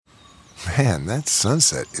Man, that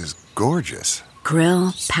sunset is gorgeous.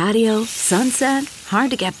 Grill, patio, sunset.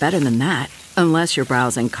 Hard to get better than that. Unless you're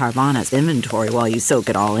browsing Carvana's inventory while you soak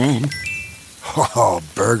it all in. Oh,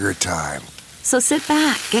 burger time. So sit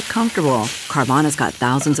back, get comfortable. Carvana's got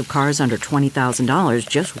thousands of cars under $20,000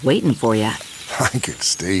 just waiting for you. I could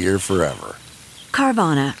stay here forever.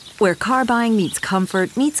 Carvana, where car buying meets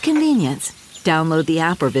comfort meets convenience. Download the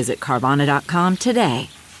app or visit Carvana.com today.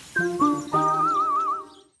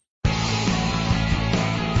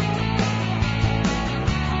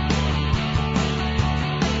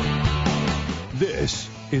 This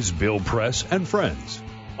is Bill Press and Friends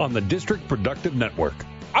on the District Productive Network.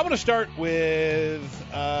 I'm going to start with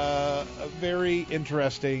a very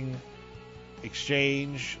interesting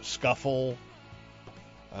exchange, scuffle,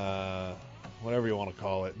 whatever you want to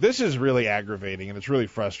call it. This is really aggravating, and it's really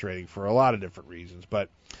frustrating for a lot of different reasons. But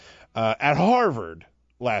at Harvard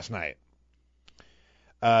last night,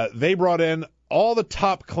 they brought in all the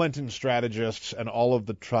top Clinton strategists and all of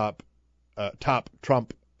the top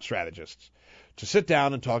Trump strategists to sit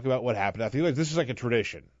down and talk about what happened after the election. This is like a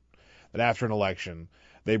tradition that after an election,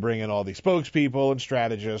 they bring in all the spokespeople and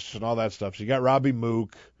strategists and all that stuff. So you got Robbie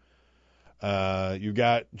Mook, you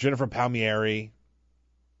got Jennifer Palmieri,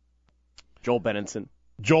 Joel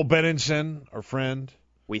Benenson, our friend.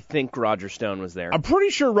 We think Roger Stone was there. I'm pretty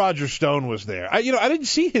sure Roger Stone was there. I didn't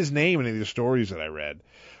see his name in any of the stories that I read,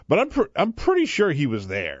 but I'm pretty sure he was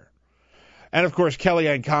there. And of course,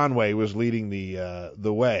 Kellyanne Conway was leading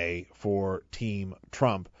the way for Team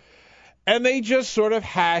Trump, and they just sort of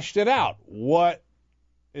hashed it out. What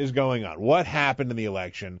is going on? What happened in the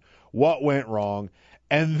election? What went wrong?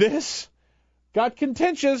 And this got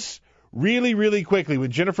contentious really, really quickly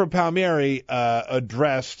when Jennifer Palmieri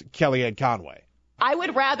addressed Kellyanne Conway. I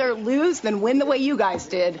would rather lose than win the way you guys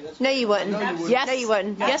did. No, you wouldn't. Yes. No, you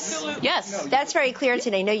wouldn't. Yes. That's very clear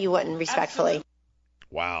today. No, you wouldn't, respectfully.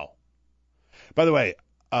 Wow. By the way,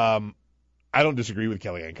 I don't disagree with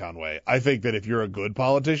Kellyanne Conway. I think that if you're a good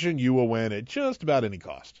politician, you will win at just about any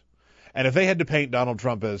cost. And if they had to paint Donald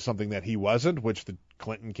Trump as something that he wasn't, which the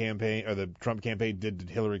Clinton campaign or the Trump campaign did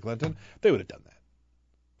to Hillary Clinton, they would have done that.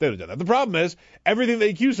 They would have done that. The problem is everything they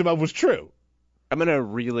accused him of was true. I'm going to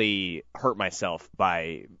really hurt myself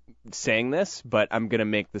by saying this, but I'm going to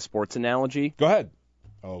make the sports analogy. Go ahead.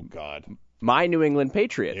 Oh, God. My New England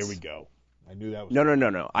Patriots. Here we go. I knew that was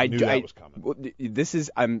No. I knew that was coming. This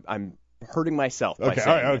is I'm hurting myself by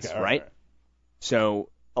saying this, right? So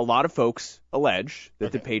a lot of folks allege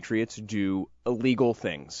that the Patriots do illegal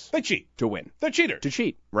things. They cheat. To win. They're cheaters. To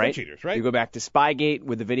cheat, right? They're cheaters, right? You go back to Spygate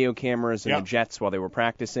with the video cameras and the Jets while they were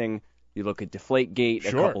practicing. You look at Deflategate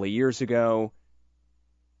a couple of years ago.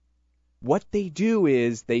 What they do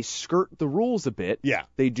is they skirt the rules a bit. Yeah.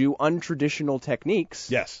 They do untraditional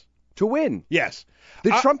techniques. Yes. To win. Yes.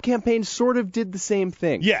 The Trump campaign sort of did the same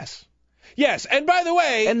thing. Yes. Yes. And by the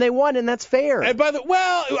way. And they won, and that's fair. And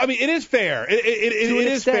it is fair. It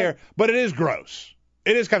is fair, but it is gross.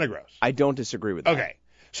 It is kind of gross. I don't disagree with that. Okay.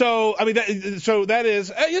 So, that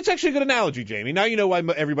is, it's actually a good analogy, Jamie. Now you know why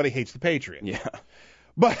everybody hates the Patriots. Yeah.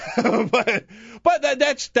 But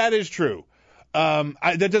that is true.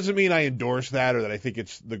 That doesn't mean I endorse that or that I think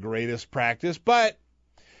it's the greatest practice, but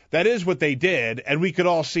that is what they did, and we could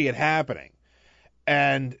all see it happening.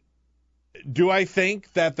 And do I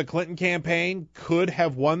think that the Clinton campaign could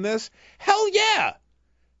have won this? Hell yeah!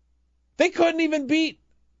 They couldn't even beat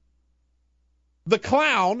the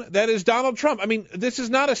clown that is Donald Trump. I mean, this is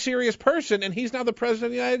not a serious person, and he's now the president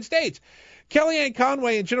of the United States. Kellyanne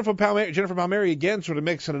Conway and Jennifer Palmieri again sort of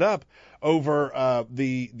mixing it up over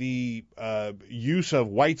the use of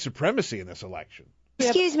white supremacy in this election.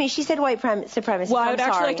 Excuse me, she said white supremacy. Well, I would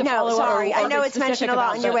actually like to follow up. I know it's mentioned a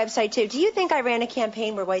lot on your website, too. Do you think I ran a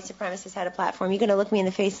campaign where white supremacists had a platform? You going to look me in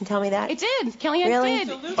the face and tell me that? It did. Kellyanne did.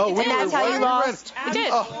 And that's how you lost? It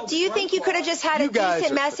did. Do you think you could have just had a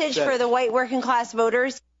decent message for the white working class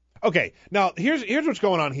voters? Okay, now here's what's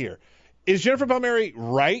going on here. Is Jennifer Palmieri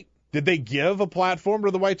right? Did they give a platform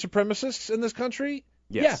to the white supremacists in this country?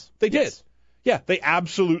 Yes. Yeah, they did. Yes. Yeah, they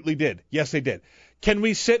absolutely did. Yes, they did. Can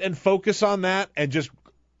we sit and focus on that and just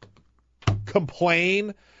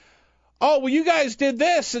complain? Oh, well, you guys did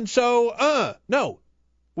this, and so, no.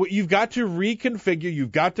 Well, you've got to reconfigure.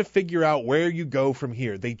 You've got to figure out where you go from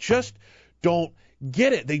here. They just don't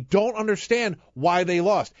get it. They don't understand why they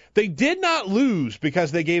lost. They did not lose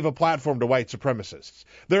because they gave a platform to white supremacists.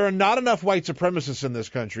 There are not enough white supremacists in this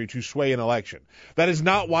country to sway an election. That is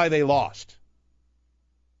not why they lost.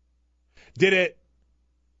 Did it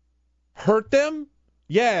hurt them?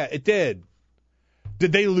 Yeah, it did.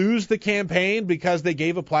 Did they lose the campaign because they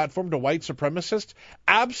gave a platform to white supremacists?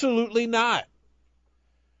 Absolutely not.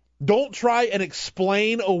 Don't try and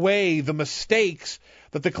explain away the mistakes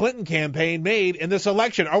that the Clinton campaign made in this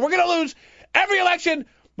election, or we're going to lose every election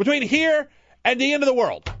between here and the end of the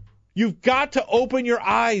world. You've got to open your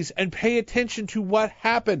eyes and pay attention to what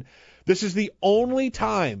happened. This is the only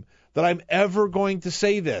time that I'm ever going to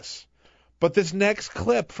say this. But this next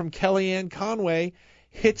clip from Kellyanne Conway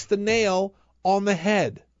hits the nail on the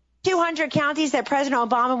head. 200 counties that President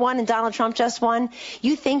Obama won and Donald Trump just won.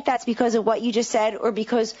 You think that's because of what you just said or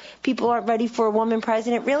because people aren't ready for a woman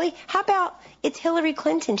president? Really? How about it's Hillary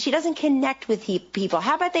Clinton? She doesn't connect with people.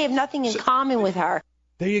 How about they have nothing in common with her?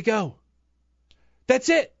 There you go. That's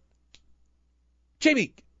it.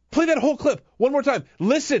 Jamie, play that whole clip one more time.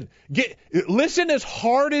 Listen. Listen as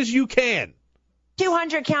hard as you can.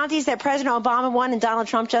 200 counties that President Obama won and Donald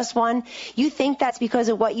Trump just won. You think that's because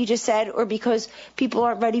of what you just said or because people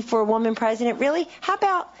aren't ready for a woman president? Really? How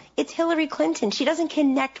about it's Hillary Clinton? She doesn't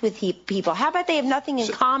connect with people. How about they have nothing in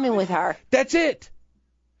common with her? That's it.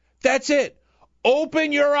 That's it.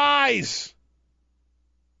 Open your eyes.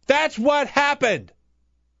 That's what happened.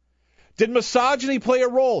 Did misogyny play a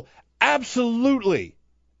role? Absolutely.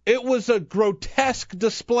 It was a grotesque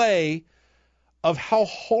display of how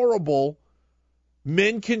horrible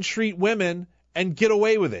men can treat women and get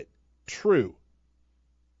away with it. True.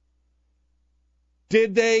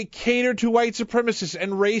 Did they cater to white supremacists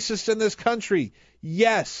and racists in this country?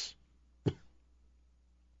 Yes.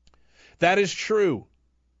 That is true.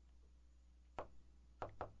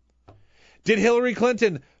 Did Hillary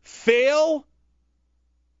Clinton fail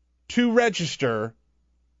to register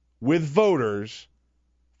with voters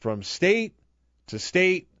from state to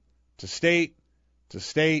state to state to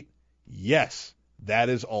state? Yes. That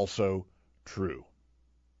is also true.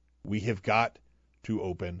 We have got to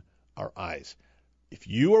open our eyes. If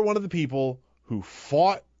you are one of the people who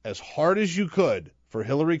fought as hard as you could for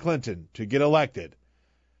Hillary Clinton to get elected,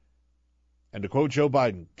 and to quote Joe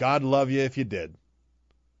Biden, God love you if you did,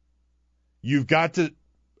 you've got to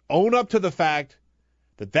own up to the fact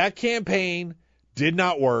that that campaign did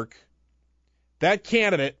not work, that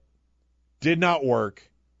candidate did not work,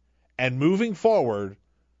 and moving forward,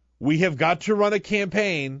 we have got to run a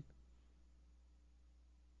campaign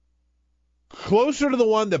closer to the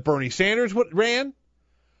one that Bernie Sanders ran,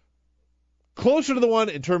 closer to the one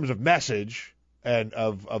in terms of message and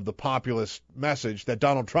of the populist message that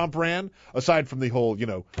Donald Trump ran, aside from the whole,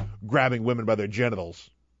 grabbing women by their genitals.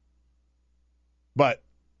 But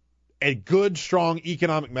a good, strong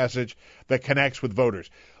economic message that connects with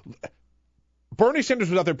voters. Bernie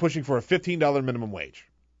Sanders was out there pushing for a $15 minimum wage.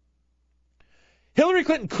 Hillary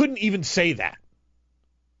Clinton couldn't even say that.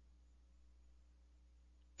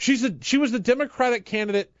 She was the Democratic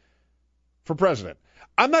candidate for president.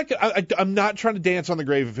 I'm not trying to dance on the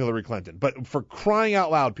grave of Hillary Clinton, but for crying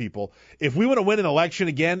out loud, people, if we want to win an election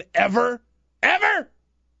again, ever,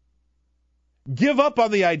 give up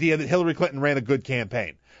on the idea that Hillary Clinton ran a good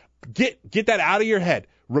campaign. Get that out of your head.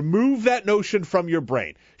 Remove that notion from your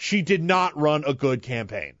brain. She did not run a good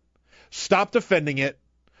campaign. Stop defending it.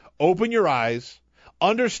 Open your eyes.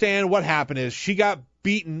 Understand what happened is she got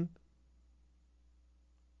beaten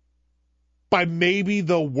by maybe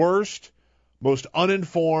the worst, most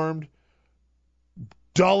uninformed,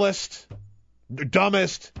 dumbest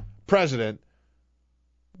president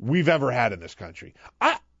we've ever had in this country.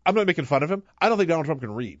 I'm not making fun of him. I don't think Donald Trump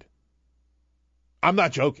can read. I'm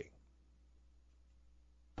not joking.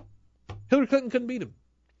 Hillary Clinton couldn't beat him.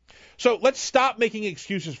 So let's stop making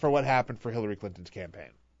excuses for what happened for Hillary Clinton's campaign.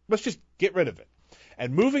 Let's just get rid of it.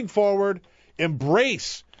 And moving forward,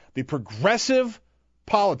 embrace the progressive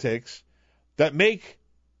politics that make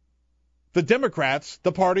the Democrats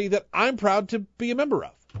the party that I'm proud to be a member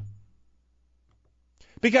of.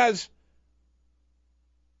 Because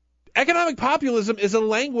economic populism is a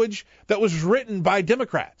language that was written by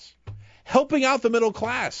Democrats. Helping out the middle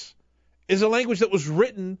class is a language that was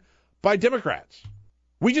written by Democrats.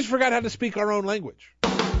 We just forgot how to speak our own language.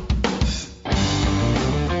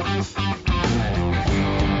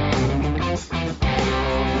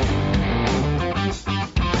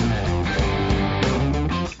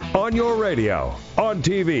 On your radio, on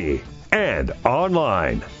TV, and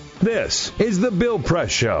online. This is the Bill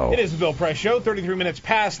Press Show. It is the Bill Press Show, 33 minutes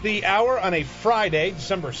past the hour on a Friday,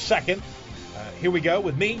 December 2nd. Here we go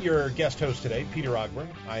with me, your guest host today, Peter Ogburn.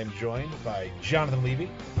 I am joined by Jonathan Levy,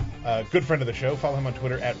 a good friend of the show. Follow him on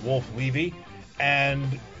Twitter at Wolf Levy.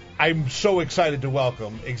 And I'm so excited to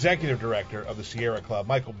welcome Executive Director of the Sierra Club,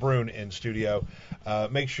 Michael Brune, in studio.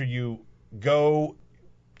 Make sure you go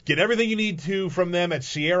get everything you need to from them at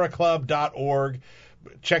sierraclub.org.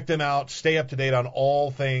 Check them out. Stay up to date on all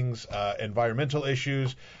things environmental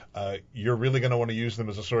issues. you're really going to want to use them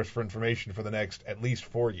as a source for information for the next at least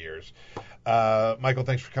 4 years. Michael,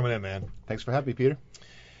 thanks for coming in, man. Thanks for having me, Peter.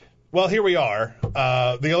 Well, here we are.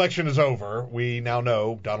 The election is over. We now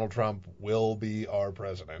know Donald Trump will be our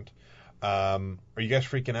president. Are you guys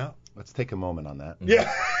freaking out? Let's take a moment on that. Yeah,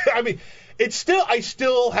 I mean, I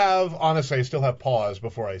still have pause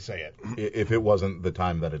before I say it. If it wasn't the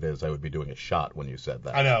time that it is, I would be doing a shot when you said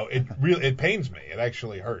that. I know. It pains me. It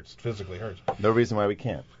actually hurts. It physically hurts. No reason why we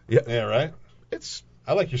can't. Yeah, right?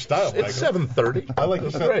 I like your style, Michael. It's 7:30. I like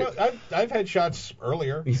your style. Well, I've had shots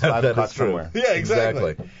earlier. Yeah, that is true. Somewhere. Yeah,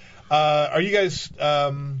 exactly. Are you guys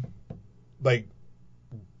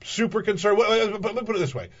super concerned? Let me put it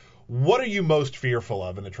this way. What are you most fearful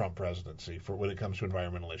of in the Trump presidency for when it comes to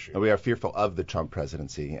environmental issues? We are fearful of the Trump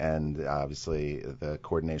presidency and obviously the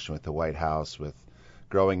coordination with the White House, with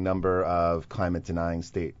growing number of climate-denying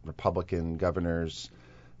state Republican governors,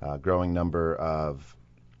 growing number of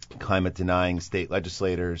climate-denying state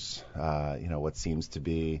legislators, what seems to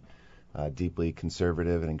be deeply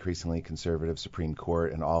conservative and increasingly conservative Supreme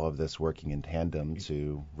Court, and all of this working in tandem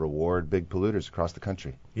to reward big polluters across the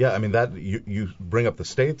country. Yeah, I mean, that you bring up the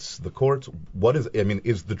states, the courts.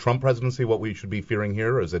 Is the Trump presidency what we should be fearing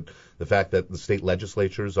here? Or is it the fact that the state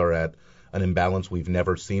legislatures are at an imbalance we've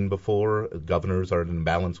never seen before? Governors are at an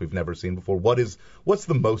imbalance we've never seen before. What's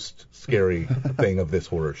the most scary thing of this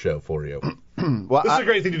horror show for you? Well, this is a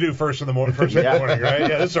great thing to do first in the morning, right?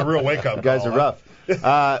 Yeah, this is a real wake-up call. You guys are rough.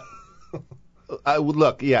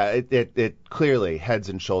 Look, it clearly heads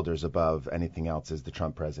and shoulders above anything else is the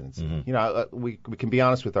Trump presidency. Mm-hmm. We can be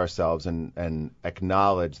honest with ourselves and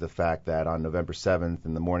acknowledge the fact that on November 7th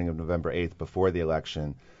and the morning of November 8th before the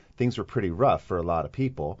election, things were pretty rough for a lot of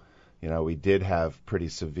people. We did have pretty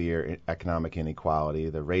severe economic inequality.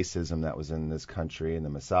 The racism that was in this country and the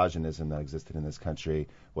misogynism that existed in this country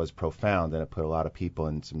was profound, and it put a lot of people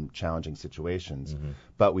in some challenging situations. Mm-hmm.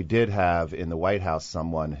 But we did have in the White House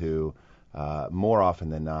someone who more often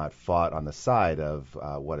than not fought on the side of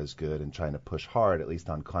what is good and trying to push hard, at least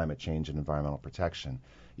on climate change and environmental protection,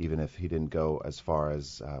 even if he didn't go as far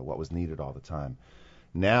as what was needed all the time.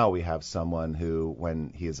 Now we have someone who,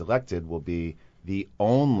 when he is elected, will be the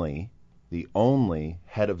only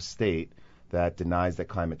head of state that denies that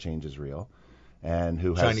climate change is real, and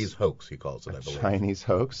who has Chinese hoax, he calls it, I believe. Chinese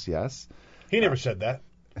hoax, yes. He never said that.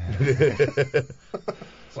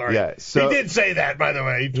 Sorry. Yeah, so, he did say that, by the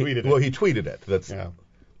way. He tweeted it. Well, he tweeted it.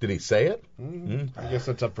 Did he say it? Mm-hmm. I guess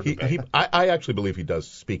that's up for debate. I actually believe he does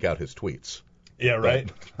speak out his tweets. Yeah, right.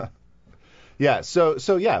 Yeah. So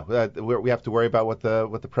we have to worry about what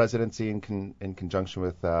the presidency in conjunction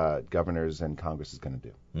with governors and Congress is going to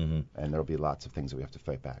do, mm-hmm. and there'll be lots of things that we have to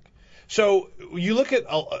fight back. So you look at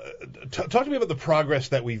talk to me about the progress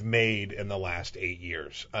that we've made in the last 8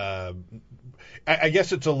 years. I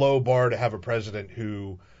guess it's a low bar to have a president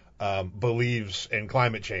who believes in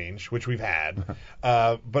climate change, which we've had,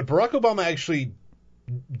 but Barack Obama actually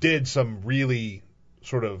did some really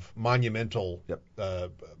sort of monumental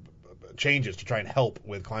changes to try and help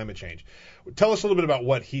with climate change. Tell us a little bit about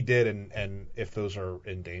what he did and if those are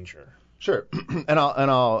in danger. Sure, and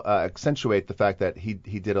I'll accentuate the fact that he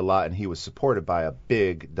did a lot, and he was supported by a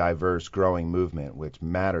big, diverse, growing movement, which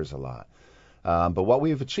matters a lot. But what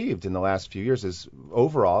we've achieved in the last few years is,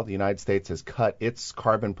 overall, the United States has cut its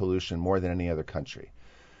carbon pollution more than any other country.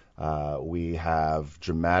 We have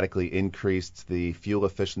dramatically increased the fuel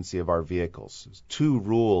efficiency of our vehicles. Two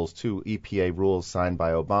EPA rules signed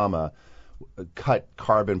by Obama cut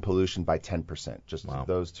carbon pollution by 10%, just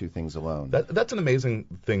those two things alone. That's an amazing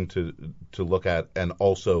thing to look at, and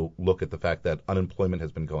also look at the fact that unemployment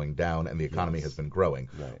has been going down and the economy has been growing,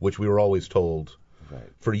 which we were always told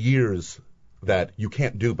for years that you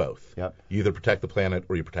can't do both. Yep. You either protect the planet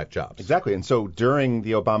or you protect jobs. Exactly. And so during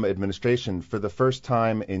the Obama administration, for the first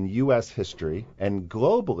time in U.S. history and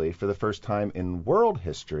globally for the first time in world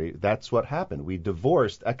history, that's what happened. We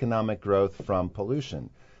divorced economic growth from pollution.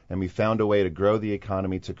 And we found a way to grow the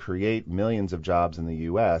economy to create millions of jobs in the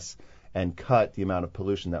U.S. and cut the amount of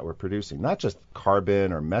pollution that we're producing. Not just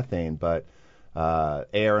carbon or methane, but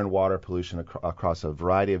air and water pollution across a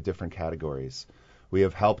variety of different categories. We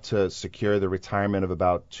have helped to secure the retirement of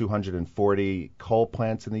about 240 coal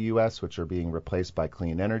plants in the U.S., which are being replaced by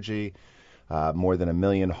clean energy. More than 1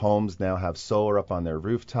 million homes now have solar up on their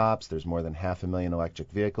rooftops. There's more than 500,000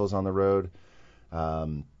 electric vehicles on the road.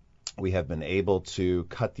 We have been able to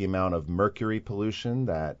cut the amount of mercury pollution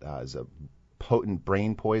that is a potent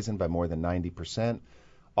brain poison by more than 90%.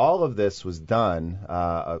 All of this was done,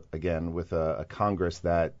 again, with a Congress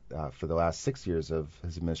that for the last 6 years of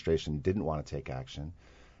his administration didn't want to take action.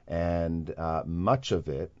 And much of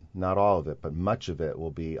it, not all of it, but much of it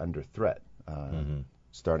will be under threat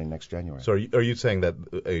starting next January. So are you saying that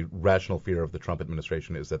a rational fear of the Trump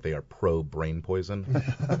administration is that they are pro-brain poison?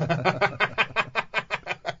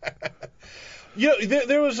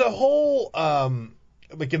 There was a whole,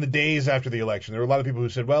 like in the days after the election, there were a lot of people who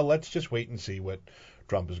said, well, let's just wait and see what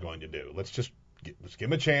Trump is going to do. Let's give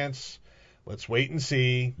him a chance. Let's wait and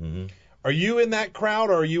see. Mm-hmm. Are you in that crowd,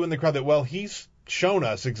 or are you in the crowd that, well, he's shown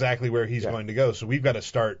us exactly where he's going to go, so we've got to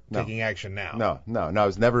start taking action now? No. I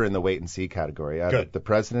was never in the wait and see category. Good. The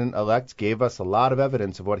president-elect gave us a lot of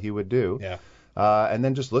evidence of what he would do. Yeah. And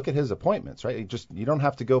then just look at his appointments, right? You don't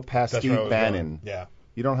have to go past Steve Bannon. Yeah.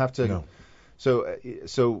 You don't have to. No.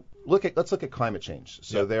 So let's look at climate change.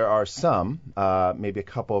 So there are some, maybe a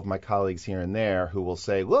couple of my colleagues here and there, who will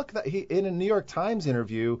say, look, in a New York Times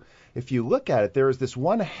interview, if you look at it, there is this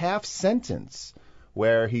one half sentence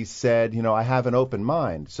where he said, I have an open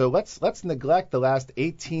mind. So let's neglect the last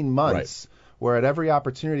 18 months where at every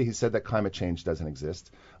opportunity he said that climate change doesn't exist.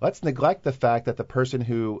 Let's neglect the fact that the person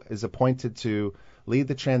who is appointed to lead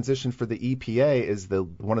the transition for the EPA is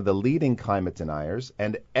one of the leading climate deniers,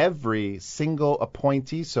 and every single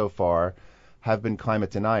appointee so far have been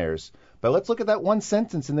climate deniers. But let's look at that one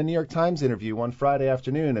sentence in the New York Times interview one Friday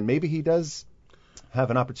afternoon, and maybe he does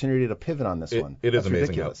have an opportunity to pivot on this one. It is amazing.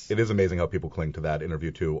 Ridiculous. It is amazing how people cling to that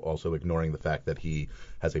interview too, also ignoring the fact that he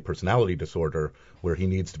has a personality disorder where he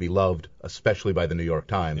needs to be loved, especially by the New York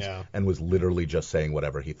Times, and was literally just saying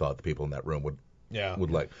whatever he thought the people in that room would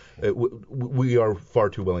like. We are far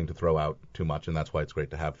too willing to throw out too much, and that's why it's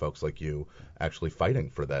great to have folks like you actually fighting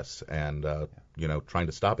for this and trying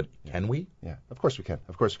to stop it. Can we? Yeah, of course we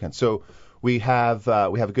can. So we have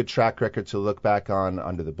a good track record to look back on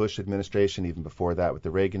under the Bush administration, even before that with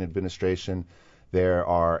the Reagan administration. There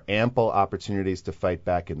are ample opportunities to fight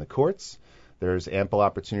back in the courts. There's ample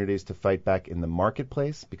opportunities to fight back in the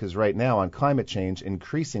marketplace, because right now on climate change,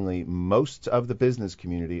 increasingly most of the business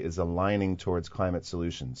community is aligning towards climate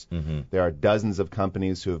solutions. Mm-hmm. There are dozens of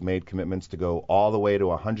companies who have made commitments to go all the way to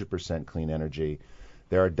 100% clean energy.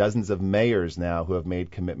 There are dozens of mayors now who have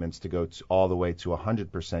made commitments to go all the way to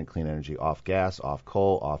 100% clean energy, off gas, off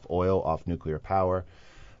coal, off oil, off nuclear power.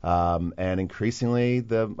 And increasingly,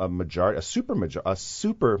 a super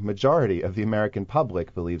majority of the American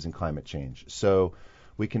public believes in climate change. So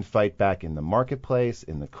we can fight back in the marketplace,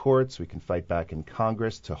 in the courts. We can fight back in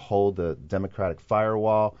Congress to hold the Democratic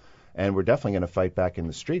firewall. And we're definitely going to fight back in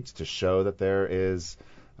the streets to show that there is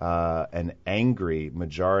an angry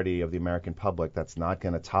majority of the American public that's not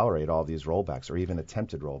going to tolerate all these rollbacks or even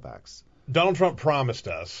attempted rollbacks. Donald Trump promised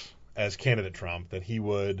us, as candidate Trump, that he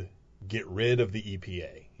would get rid of the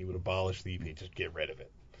EPA. He would abolish the EPA, just get rid of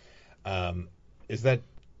it. Is that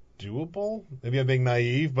doable? Maybe I'm being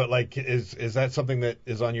naive, but is that something that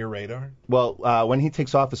is on your radar? Well, when he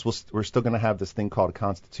takes office, we're still going to have this thing called a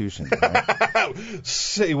constitution. Right?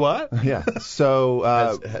 Say what? Yeah.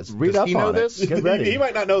 So read up on this? It. Get ready. He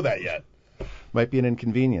might not know that yet. Might be an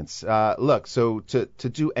inconvenience. Look, so to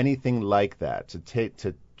do anything like that,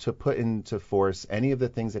 to put into force any of the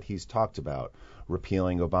things that he's talked about,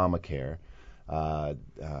 repealing Obamacare,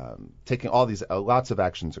 taking all these lots of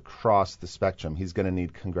actions across the spectrum, he's going to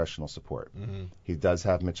need congressional support. Mm-hmm. He does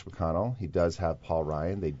have Mitch McConnell. He does have Paul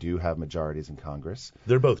Ryan. They do have majorities in Congress.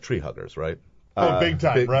 They're both tree huggers, right? Big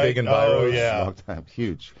time, right? Big environment. Oh, yeah. Long time.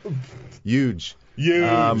 Huge. Huge.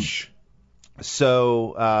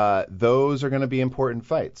 So those are going to be important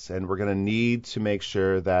fights, and we're going to need to make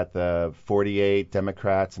sure that the 48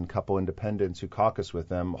 Democrats and a couple independents who caucus with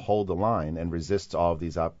them hold the line and resist all of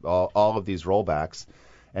these rollbacks.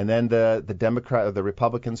 And then the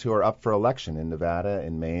Republicans who are up for election in Nevada,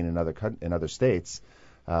 in Maine, and other states,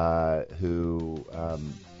 who are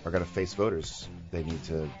going to face voters, they need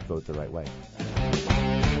to vote the right way.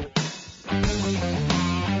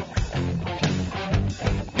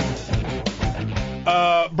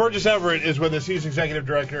 Burgess Everett is with us. He's executive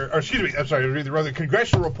director, the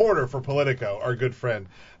congressional reporter for Politico, our good friend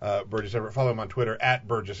Burgess Everett. Follow him on Twitter at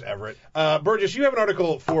Burgess Everett. Burgess, you have an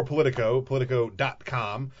article for Politico,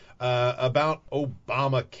 Politico.com, about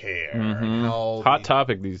Obamacare. Mm-hmm. Hot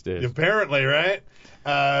topic these days. Apparently, right?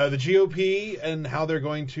 The GOP and how they're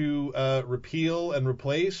going to repeal and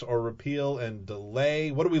replace or repeal and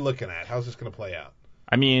delay. What are we looking at? How's this going to play out?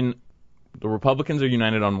 I mean, the Republicans are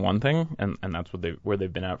united on one thing, and that's where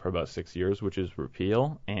they've been at for about 6 years, which is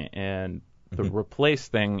repeal. And the replace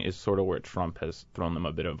thing is sort of where Trump has thrown them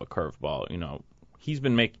a bit of a curveball. You know, he's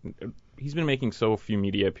been making so few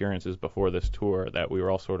media appearances before this tour that we were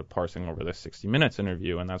all sort of parsing over this 60 Minutes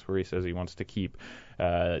interview, and that's where he says he wants to keep,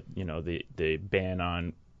 the ban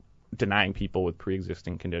on denying people with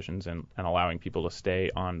pre-existing conditions and allowing people to stay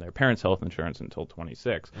on their parents' health insurance until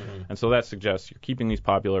 26. And so that suggests you're keeping these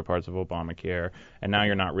popular parts of Obamacare, and now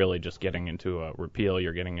you're not really just getting into a repeal,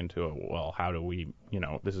 you're getting into a, well, how do we,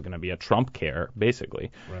 this is going to be a Trump care,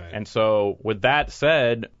 basically. Right. And so with that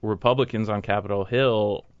said, Republicans on Capitol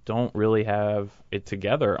Hill don't really have it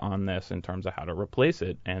together on this in terms of how to replace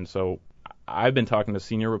it. And so I've been talking to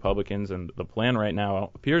senior Republicans, and the plan right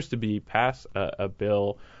now appears to be pass a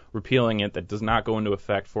bill repealing it that does not go into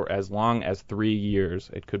effect for as long as 3 years.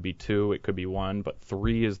 It could be 2, it could be 1, but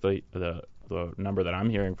 3 is the number that I'm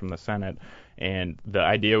hearing from the Senate. And the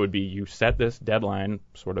idea would be you set this deadline,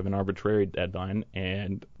 sort of an arbitrary deadline,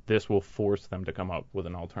 and this will force them to come up with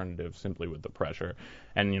an alternative simply with the pressure.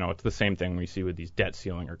 And, it's the same thing we see with these debt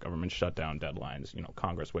ceiling or government shutdown deadlines.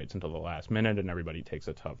 Congress waits until the last minute and everybody takes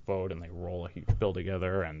a tough vote and they roll a huge bill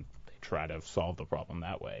together and they try to solve the problem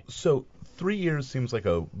that way. So 3 years seems like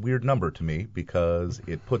a weird number to me because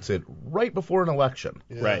it puts it right before an election.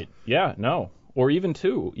 Yeah. Right. Yeah, no. Or even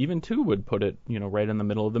 2. Even 2 would put it, right in the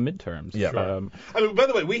middle of the midterms. Yeah. Sure. By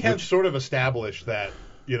the way, we have sort of established that,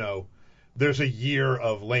 there's a year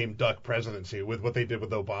of lame duck presidency with what they did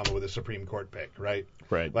with Obama with the Supreme Court pick, right?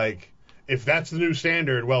 Right. Like, if that's the new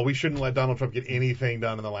standard, well, we shouldn't let Donald Trump get anything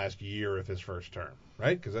done in the last year of his first term,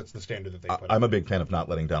 right? Because that's the standard that they put I'm a big fan of not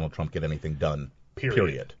letting Donald Trump get anything done,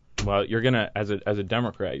 period. Well, you're going to, as a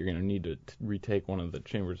Democrat, you're going to need to retake one of the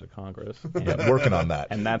chambers of Congress. Yeah, working on that.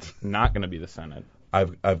 And that's not going to be the Senate.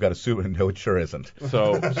 I've got a suit, and no, it sure isn't.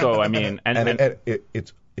 So I mean,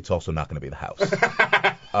 it's also not going to be the House.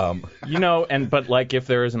 But like if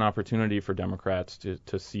there is an opportunity for Democrats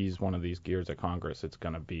to seize one of these gears at Congress, it's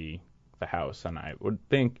going to be the House. And I would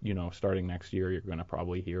think, starting next year, you're going to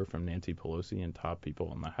probably hear from Nancy Pelosi and top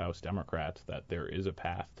people in the House Democrats that there is a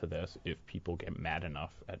path to this if people get mad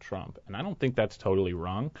enough at Trump. And I don't think that's totally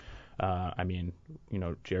wrong.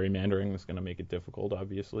 Gerrymandering is going to make it difficult,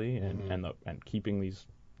 obviously, and keeping these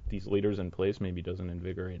leaders in place maybe doesn't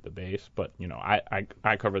invigorate the base. But, I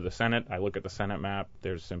cover the Senate. I look at the Senate map.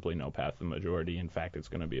 There's simply no path to majority. In fact, it's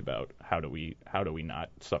going to be about how do we not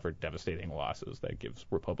suffer devastating losses that gives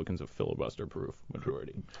Republicans a filibuster-proof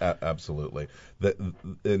majority. Absolutely.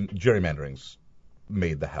 Gerrymandering's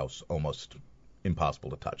made the House almost impossible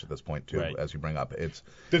to touch at this point, too, right. As you bring up.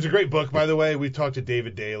 There's a great book, by the way. We talked to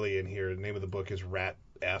David Daly in here. The name of the book is Rat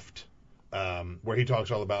Effed. Where he talks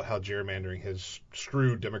all about how gerrymandering has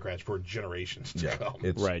screwed Democrats for generations to come.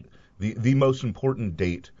 It's right. The most important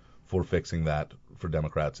date for fixing that for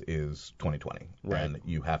Democrats is 2020. Right. And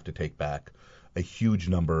you have to take back a huge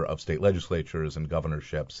number of state legislatures and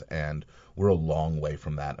governorships, and we're a long way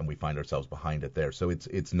from that, and we find ourselves behind it there. So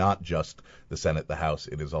it's not just the Senate, the House,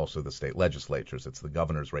 it is also the state legislatures, it's the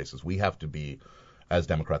governor's races. We have to be, as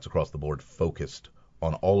Democrats across the board, focused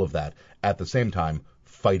on all of that. At the same time,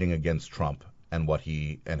 fighting against Trump and what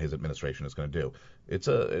he and his administration is going to do. It's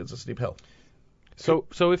a steep hill. So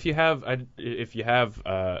if you have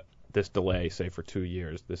this delay, say for 2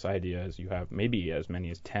 years, this idea is you have maybe as many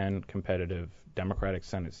as 10 competitive Democratic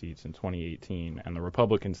Senate seats in 2018, and the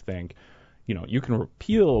Republicans think, you can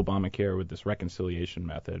repeal Obamacare with this reconciliation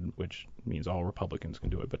method, which means all Republicans can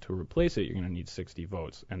do it, but to replace it, you're going to need 60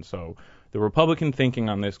 votes. And so the Republican thinking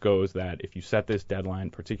on this goes that if you set this deadline,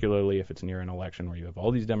 particularly if it's near an election where you have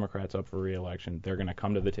all these Democrats up for re-election, they're going to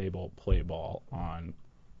come to the table, play ball on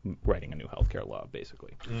writing a new health care law,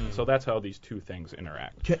 basically. So that's how these two things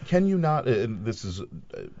interact. Can you not, this is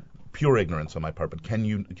pure ignorance on my part, but can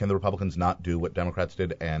the Republicans not do what Democrats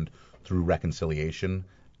did and through reconciliation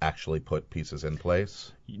actually put pieces in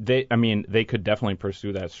place? They could definitely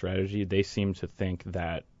pursue that strategy. They seem to think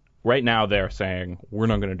that right now they're saying we're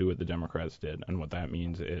not going to do what the Democrats did, and what that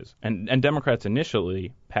means is, and Democrats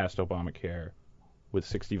initially passed Obamacare with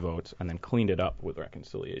 60 votes and then cleaned it up with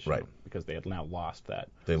reconciliation, right? Because they had now lost that.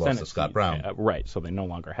 They lost to Scott Brown, right? So they no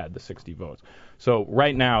longer had the 60 votes. So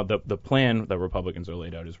right now the plan that Republicans are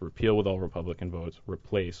laid out is repeal with all Republican votes,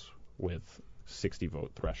 replace with 60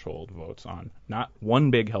 vote threshold votes on not one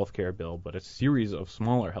big healthcare bill, but a series of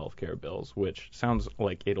smaller healthcare bills, which sounds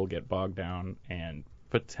like it'll get bogged down and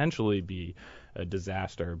potentially be a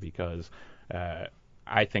disaster because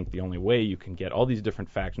I think the only way you can get all these different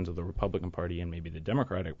factions of the Republican Party and maybe the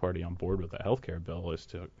Democratic Party on board with a healthcare bill is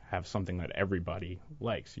to have something that everybody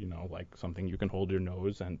likes, like something you can hold your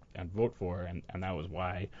nose and vote for. And that was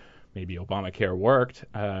why maybe Obamacare worked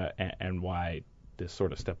and why this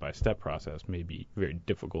sort of step-by-step process may be very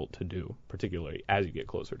difficult to do, particularly as you get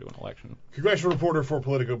closer to an election. Congressional reporter for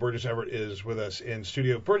Politico, Burgess Everett, is with us in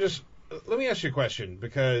studio. Burgess, let me ask you a question,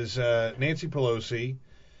 because Nancy Pelosi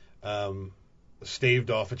staved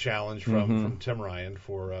off a challenge from Tim Ryan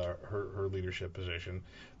for her leadership position.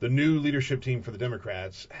 The new leadership team for the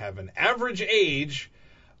Democrats have an average age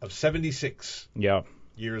of 76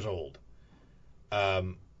 years old.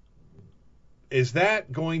 Is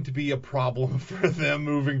that going to be a problem for them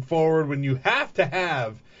moving forward when you have to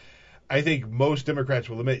have, I think most Democrats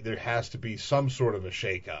will admit there has to be some sort of a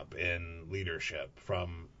shakeup in leadership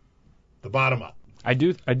from the bottom up. I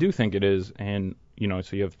do think it is, and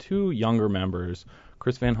so you have two younger members,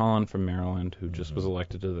 Chris Van Hollen from Maryland, who just was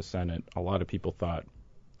elected to the Senate. A lot of people thought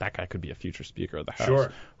that guy could be a future Speaker of the House,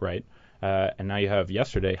 right? And now you have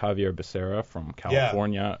yesterday Javier Becerra from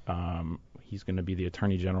California. He's going to be the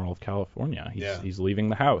Attorney General of California. He's leaving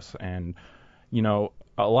the House, and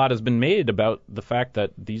a lot has been made about the fact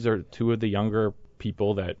that these are two of the younger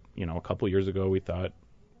people that a couple years ago we thought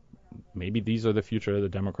maybe these are the future of the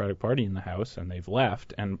Democratic Party in the House, and they've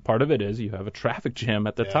left. And part of it is you have a traffic jam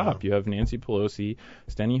at the top. You have Nancy Pelosi,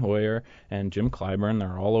 Steny Hoyer, and Jim Clyburn.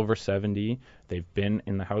 They're all over 70. They've been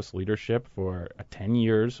in the House leadership for 10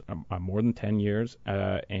 years, more than 10 years.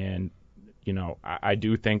 And I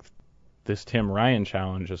do think this Tim Ryan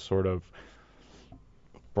challenge has sort of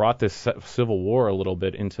brought this civil war a little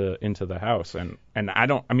bit into the House. And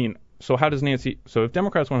so how does so if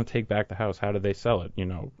Democrats want to take back the House, how do they sell it?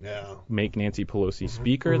 Make Nancy Pelosi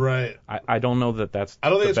Speaker? Right. I don't know that that's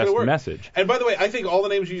the best message. And by the way, I think all the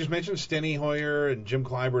names you just mentioned, Steny Hoyer and Jim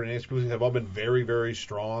Clyburn and Nancy Pelosi, have all been very, very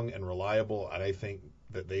strong and reliable. And I think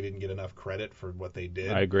that they didn't get enough credit for what they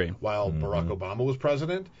did. I agree. While Barack Obama was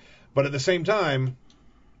president. But at the same time,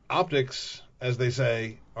 optics, as they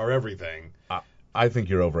say, are everything. I think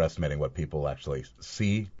you're overestimating what people actually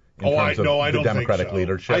see in terms I of the don't Democratic think so.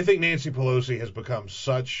 leadership. I think Nancy Pelosi has become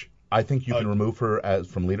such... I think you can remove her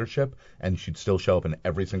from leadership, and she'd still show up in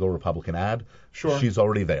every single Republican ad. Sure. She's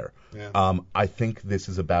already there. Yeah. I think this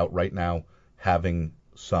is about, right now, having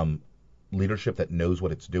some leadership that knows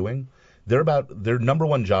what it's doing. Their number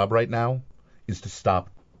one job right now is to stop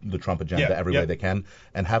the Trump agenda every way they can,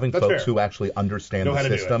 and having folks who actually understand the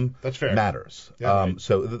system matters. Yeah,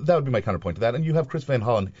 so that would be my counterpoint to that. And you have Chris Van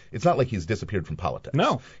Hollen. It's not like he's disappeared from politics.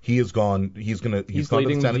 No, he is gone. He's gone to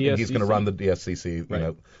the Senate, and he's going to run the DSCC.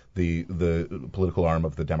 Right. The political arm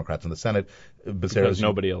of the Democrats in the Senate. Because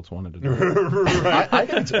nobody else wanted to do it. Right. I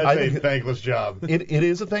think it's a thankless job. It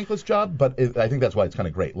is a thankless job, but I think that's why it's kind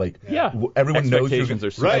of great. Everyone knows expectations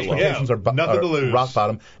are nothing to lose. Rock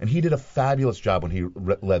bottom, and he did a fabulous job when he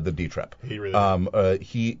led the D trip. He really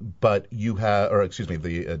did. But you have, or excuse me,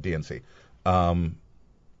 the DNC.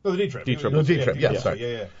 No, the D trip. The D trip. Yeah, sorry.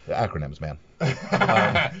 Yeah. The acronyms, man.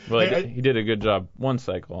 He did a good job one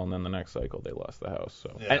cycle, and then the next cycle they lost the House.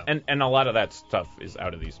 So and a lot of that stuff is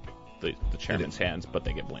out of the chairman's hands, but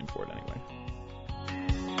they get blamed for it anyway.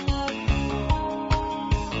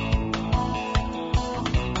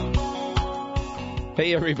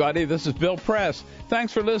 Hey everybody, this is Bill Press.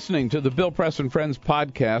 Thanks for listening to the Bill Press and Friends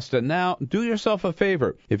podcast. And now, do yourself a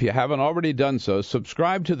favor. If you haven't already done so,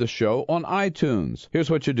 subscribe to the show on iTunes. Here's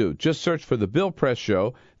what you do. Just search for the Bill Press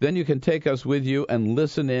Show. Then you can take us with you and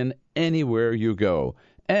listen in anywhere you go.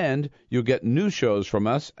 And you'll get new shows from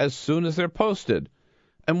us as soon as they're posted.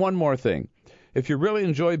 And one more thing. If you really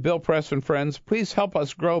enjoy Bill Press and Friends, please help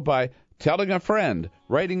us grow by telling a friend,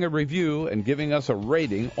 writing a review, and giving us a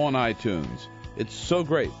rating on iTunes. It's so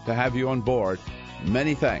great to have you on board.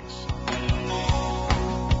 Many thanks.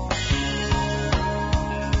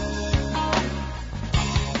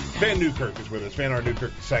 Vann Newkirk is with us. Vann R.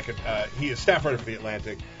 Newkirk II. He is staff writer for The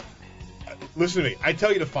Atlantic. Listen to me. I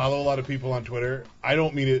tell you to follow a lot of people on Twitter. I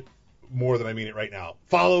don't mean it more than I mean it right now.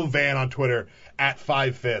 Follow Vann on Twitter at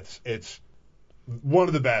 5/5. It's one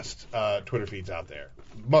of the best Twitter feeds out there.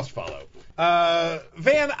 Must follow.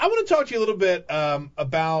 Vann, I want to talk to you a little bit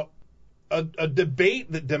about a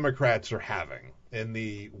debate that Democrats are having in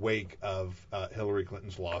the wake of Hillary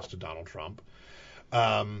Clinton's loss to Donald Trump.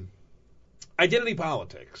 Identity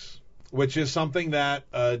politics, which is something that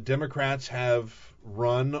Democrats have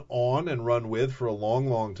run on and run with for a long,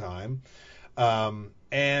 long time.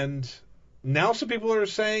 And now some people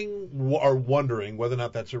are wondering whether or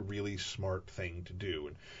not that's a really smart thing to do.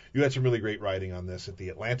 And you had some really great writing on this at The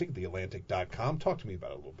Atlantic, theatlantic.com. Talk to me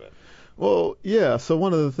about it a little bit. Well, yeah. So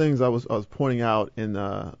one of the things I was pointing out in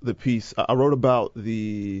the piece, I wrote about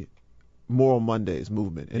the Moral Mondays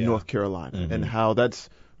movement in North Carolina and how that's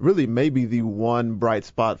really maybe the one bright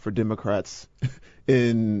spot for Democrats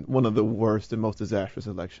in one of the worst and most disastrous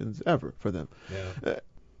elections ever for them. Yeah.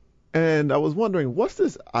 And I was wondering, what's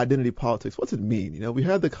this identity politics? What's it mean? You know, we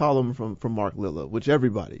had the column from Mark Lilla, which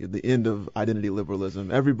everybody, at the end of identity liberalism,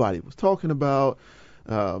 everybody was talking about.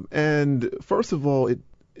 And first of all,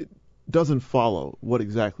 doesn't follow what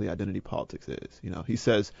exactly identity politics is. He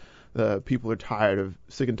says people are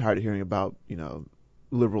sick and tired of hearing about,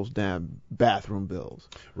 liberals' damn bathroom bills.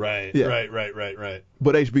 Right, yeah. right.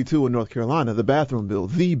 But HB2 in North Carolina, the bathroom bill,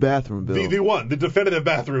 the one, the definitive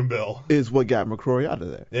bathroom bill, is what got McCrory out of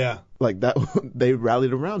there. Yeah. Like that, they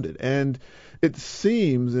rallied around it. And it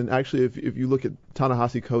seems, and actually if you look at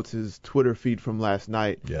Ta-Nehisi Coates' Twitter feed from last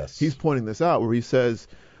night, yes, he's pointing this out where he says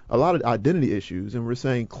a lot of identity issues, and we're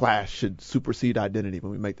saying class should supersede identity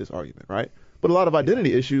when we make this argument, right? But a lot of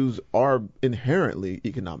identity issues are inherently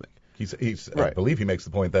economic. He's right. I believe he makes the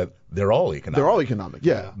point that they're all economic. They're all economic,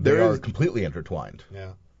 yeah. They are completely intertwined.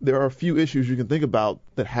 Yeah. There are a few issues you can think about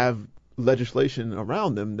that have legislation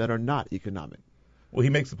around them that are not economic. Well, he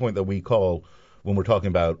makes the point that when we're talking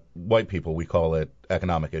about white people, we call it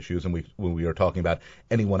economic issues, and when we are talking about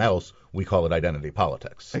anyone else, we call it identity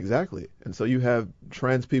politics. Exactly. And so you have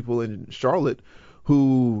trans people in Charlotte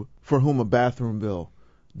for whom a bathroom bill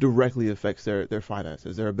directly affects their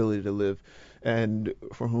finances, their ability to live, and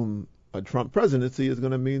for whom a Trump presidency is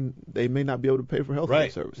going to mean they may not be able to pay for health care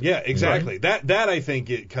services. Yeah, exactly. Right? That I think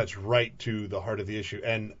it cuts right to the heart of the issue.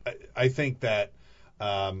 And I think that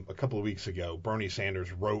a couple of weeks ago, Bernie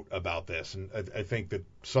Sanders wrote about this, and I think that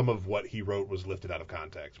some of what he wrote was lifted out of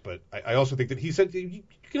context. But I also think that he said you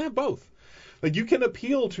can have both. Like, you can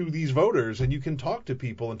appeal to these voters, and you can talk to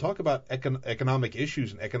people and talk about economic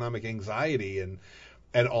issues and economic anxiety,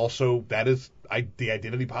 and also that is the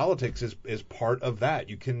identity politics is part of that.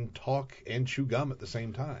 You can talk and chew gum at the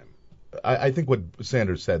same time. I think what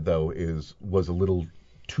Sanders said, though, was a little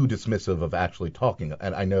too dismissive of actually talking.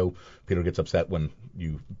 And I know Peter gets upset when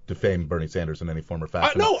you defame Bernie Sanders in any form or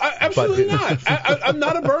fashion. No, absolutely not. I'm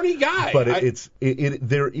not a Bernie guy. But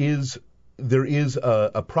there is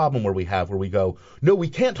a problem where we go, no, we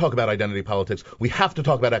can't talk about identity politics. We have to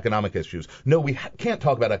talk about economic issues. No, we can't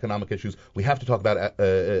talk about economic issues. We have to talk about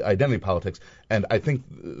identity politics. And I think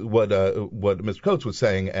what Mr. Coates was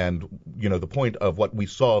saying, and the point of what we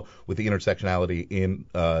saw with the intersectionality in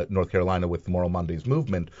North Carolina with the Moral Mondays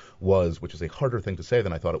movement which is a harder thing to say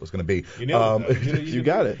than I thought it was going to be. You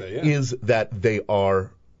got it. Yeah. Is that they are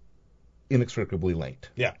inextricably linked.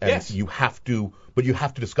 Yeah. And yes. you have to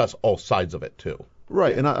discuss all sides of it too.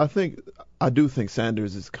 Right. And I do think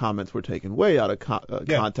Sanders' comments were taken way out of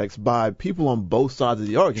context by people on both sides of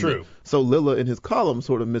the argument. True. So Lilla in his column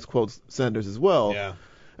sort of misquotes Sanders as well.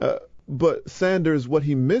 Yeah. But Sanders, what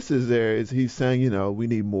he misses there is he's saying, we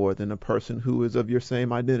need more than a person who is of your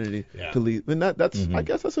same identity to lead. And that's I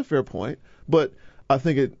guess that's a fair point. But I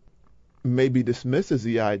think it maybe dismisses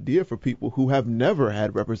the idea for people who have never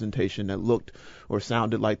had representation that looked or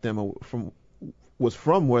sounded like them or was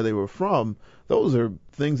from where they were from. Those are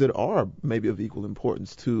things that are maybe of equal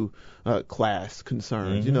importance to class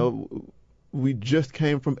concerns. We just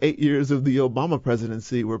came from 8 years of the Obama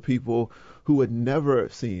presidency where people who had never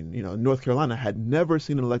seen, North Carolina had never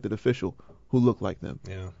seen an elected official who looked like them.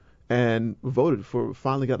 Yeah. And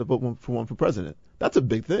finally got to vote for president. That's a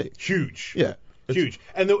big thing. Huge. Yeah. Huge.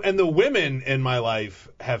 And the women in my life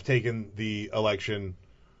have taken the election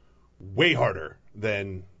way harder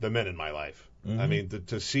than the men in my life. I mean,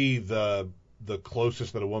 to see the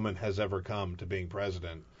closest that a woman has ever come to being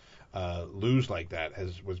president lose like that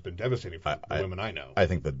has been devastating for the women I know. I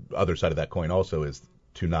think the other side of that coin also is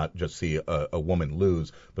to not just see a woman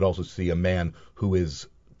lose, but also see a man who is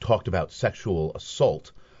talked about sexual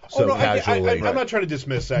assault casually. I'm not trying to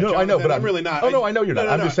dismiss that. No, Jonathan. I know, but I'm really not. Oh no, I know you're not.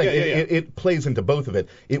 I'm just saying it plays into both of it.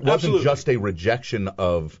 It wasn't just a rejection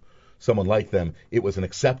of someone like them. It was an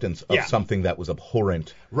acceptance of something that was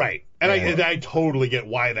abhorrent. Right. And I totally get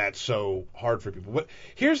why that's so hard for people. But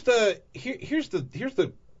here's the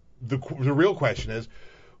real question is,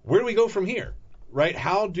 where do we go from here? Right?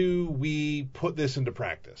 How do we put this into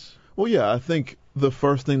practice? Well, yeah, I think the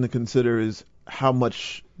first thing to consider is how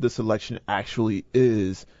much this election actually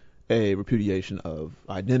is a repudiation of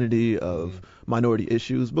identity, of minority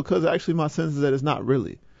issues, because actually my sense is that it's not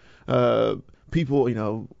really.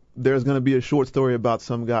 People, there's going to be a short story about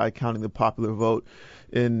some guy counting the popular vote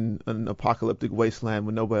in an apocalyptic wasteland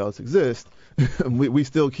when nobody else exists. we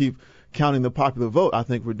still keep counting the popular vote. I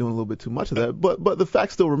think we're doing a little bit too much of that. But the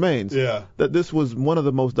fact still remains that this was one of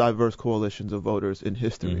the most diverse coalitions of voters in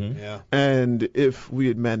history. And if we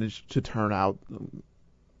had managed to turn out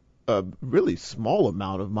a really small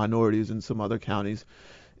amount of minorities in some other counties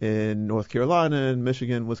in North Carolina and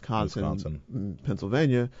Michigan, Wisconsin,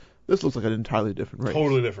 Pennsylvania, this looks like an entirely different race.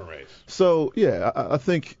 Totally different race. So, yeah, I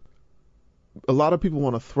think a lot of people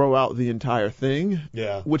want to throw out the entire thing,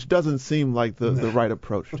 which doesn't seem like the right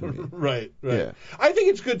approach to me. Right. Yeah. I think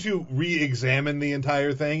it's good to re-examine the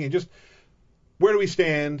entire thing and just, where do we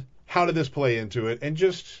stand? how did this play into it, and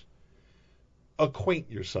just acquaint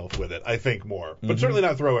yourself with it, I think, more. But certainly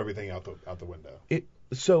not throw everything out the window.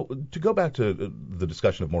 So to go back to the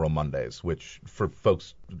discussion of Moral Mondays, which for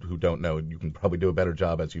folks who don't know, you can probably do a better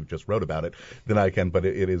job as you just wrote about it than I can, but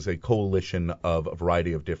it is a coalition of a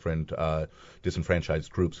variety of different disenfranchised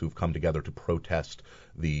groups who've come together to protest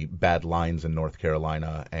the bad lines in North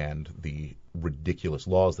Carolina and the ridiculous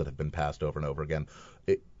laws that have been passed over and over again.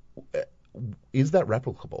 Is that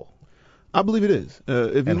replicable? I believe it is.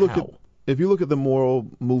 If you look at the moral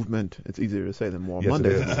movement, it's easier to say than Moral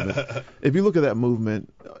Mondays movement. If you look at that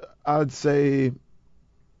movement, I'd say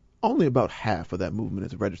only about half of that movement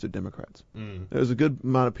is registered Democrats. There's a good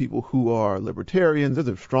amount of people who are libertarians. There's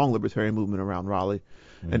a strong libertarian movement around Raleigh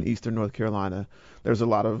and eastern North Carolina. There's a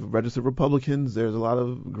lot of registered Republicans. There's a lot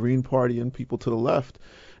of Green Party and people to the left.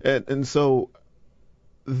 And so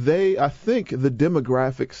I think the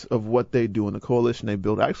demographics of what they do in the coalition they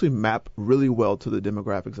build actually map really well to the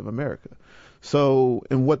demographics of America. So,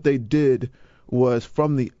 and what they did was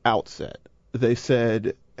from the outset, they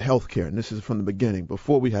said healthcare, and this is from the beginning,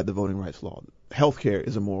 before we had the voting rights law, healthcare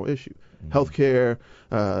is a moral issue. Healthcare,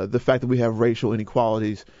 the fact that we have racial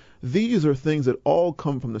inequalities, these are things that all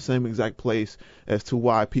come from the same exact place as to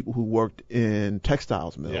why people who worked in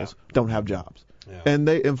textiles mills don't have jobs. Yeah.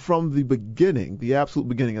 And from the beginning, the absolute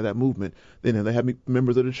beginning of that movement, they had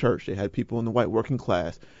members of the church, they had people in the white working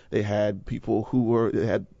class, they had people they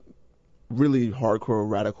had really hardcore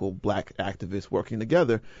radical black activists working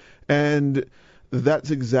together, and that's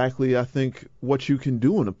exactly, I think, what you can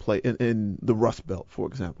do in the Rust Belt, for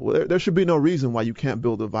example. There should be no reason why you can't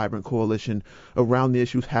build a vibrant coalition around the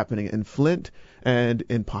issues happening in Flint and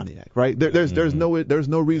in Pontiac, right? There's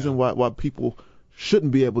no reason why people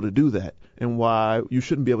shouldn't be able to do that, and why you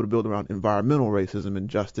shouldn't be able to build around environmental racism and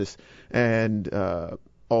justice, and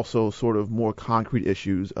also sort of more concrete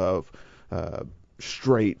issues of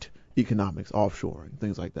straight economics, offshoring,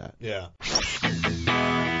 things like that. Yeah.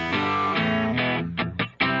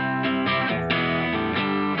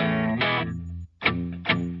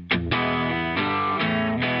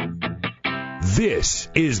 This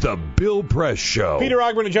is the Bill Press Show. Peter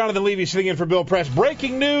Ogburn and Jonathan Levy sitting in for Bill Press.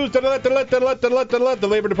 Breaking news. The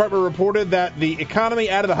Labor Department reported that the economy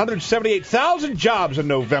added 178,000 jobs in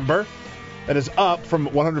November. That is up from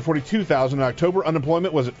 142,000 in October.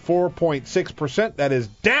 Unemployment was at 4.6%. That is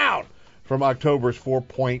down from October's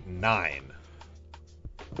 4.9%.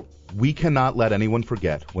 We cannot let anyone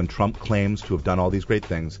forget when Trump claims to have done all these great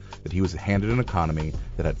things that he was handed an economy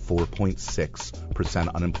that had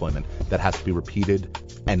 4.6% unemployment. That has to be repeated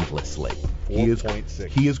endlessly. 4.6.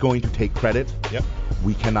 He is going to take credit. Yep.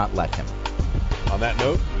 We cannot let him. On that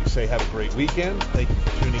note, we say have a great weekend. Thank you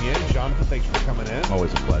for tuning in. Jonathan, thanks for coming in.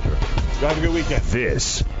 Always a pleasure. Have a good weekend.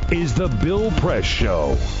 This is the Bill Press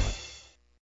Show.